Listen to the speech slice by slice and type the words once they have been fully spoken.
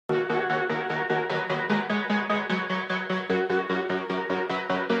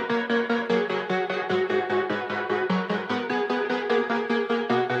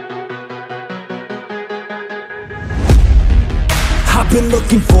been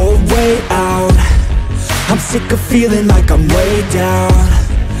looking for a way out. I'm sick of feeling like I'm way down,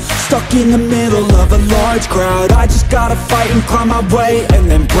 stuck in the middle of a large crowd. I just gotta fight and climb my way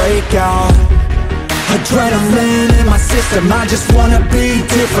and then break out. Adrenaline in my system, I just wanna be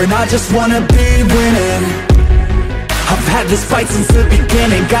different, I just wanna be winning. I've had this fight since the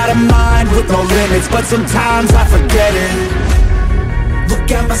beginning, got a mind with no limits, but sometimes I forget it. Look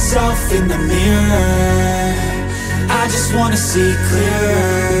at myself in the mirror, I just wanna see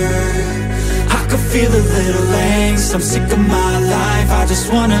clearer. I could feel a little angst, I'm sick of my life, I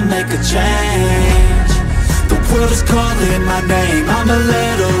just wanna make a change. The world is calling my name, I'm a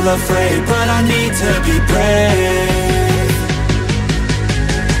little afraid, but I need to be brave.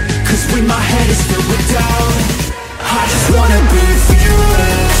 Cause when my head is filled with doubt, I just wanna be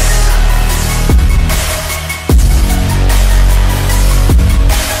fearless.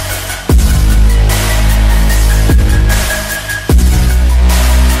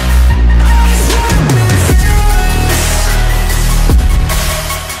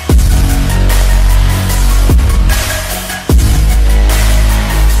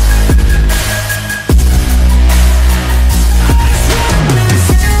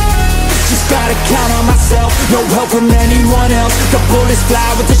 Count on myself, no help from anyone else. The bullets fly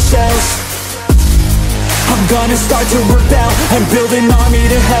with the shells. I'm gonna start to rebel and build an army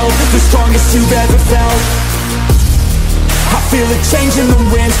to help, the strongest you've ever felt. I feel a change in the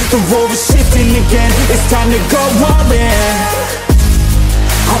winds, the road is shifting again. It's time to go all in.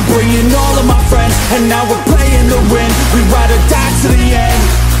 I'm bringing all of my friends, and now we're playing to win. We ride or die to the end.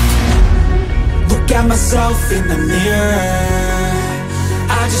 Look at myself in the mirror,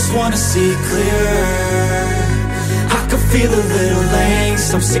 I just wanna see clearer. I could feel a little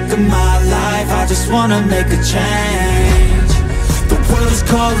angst, I'm sick of my life, I just wanna make a change. The world is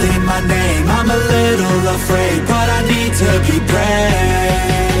calling my name, I'm a little afraid, but I need to be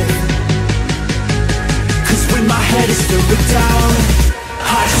brave. Cause when my head is filled with doubt,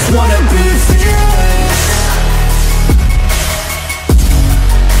 I just wanna be fearless.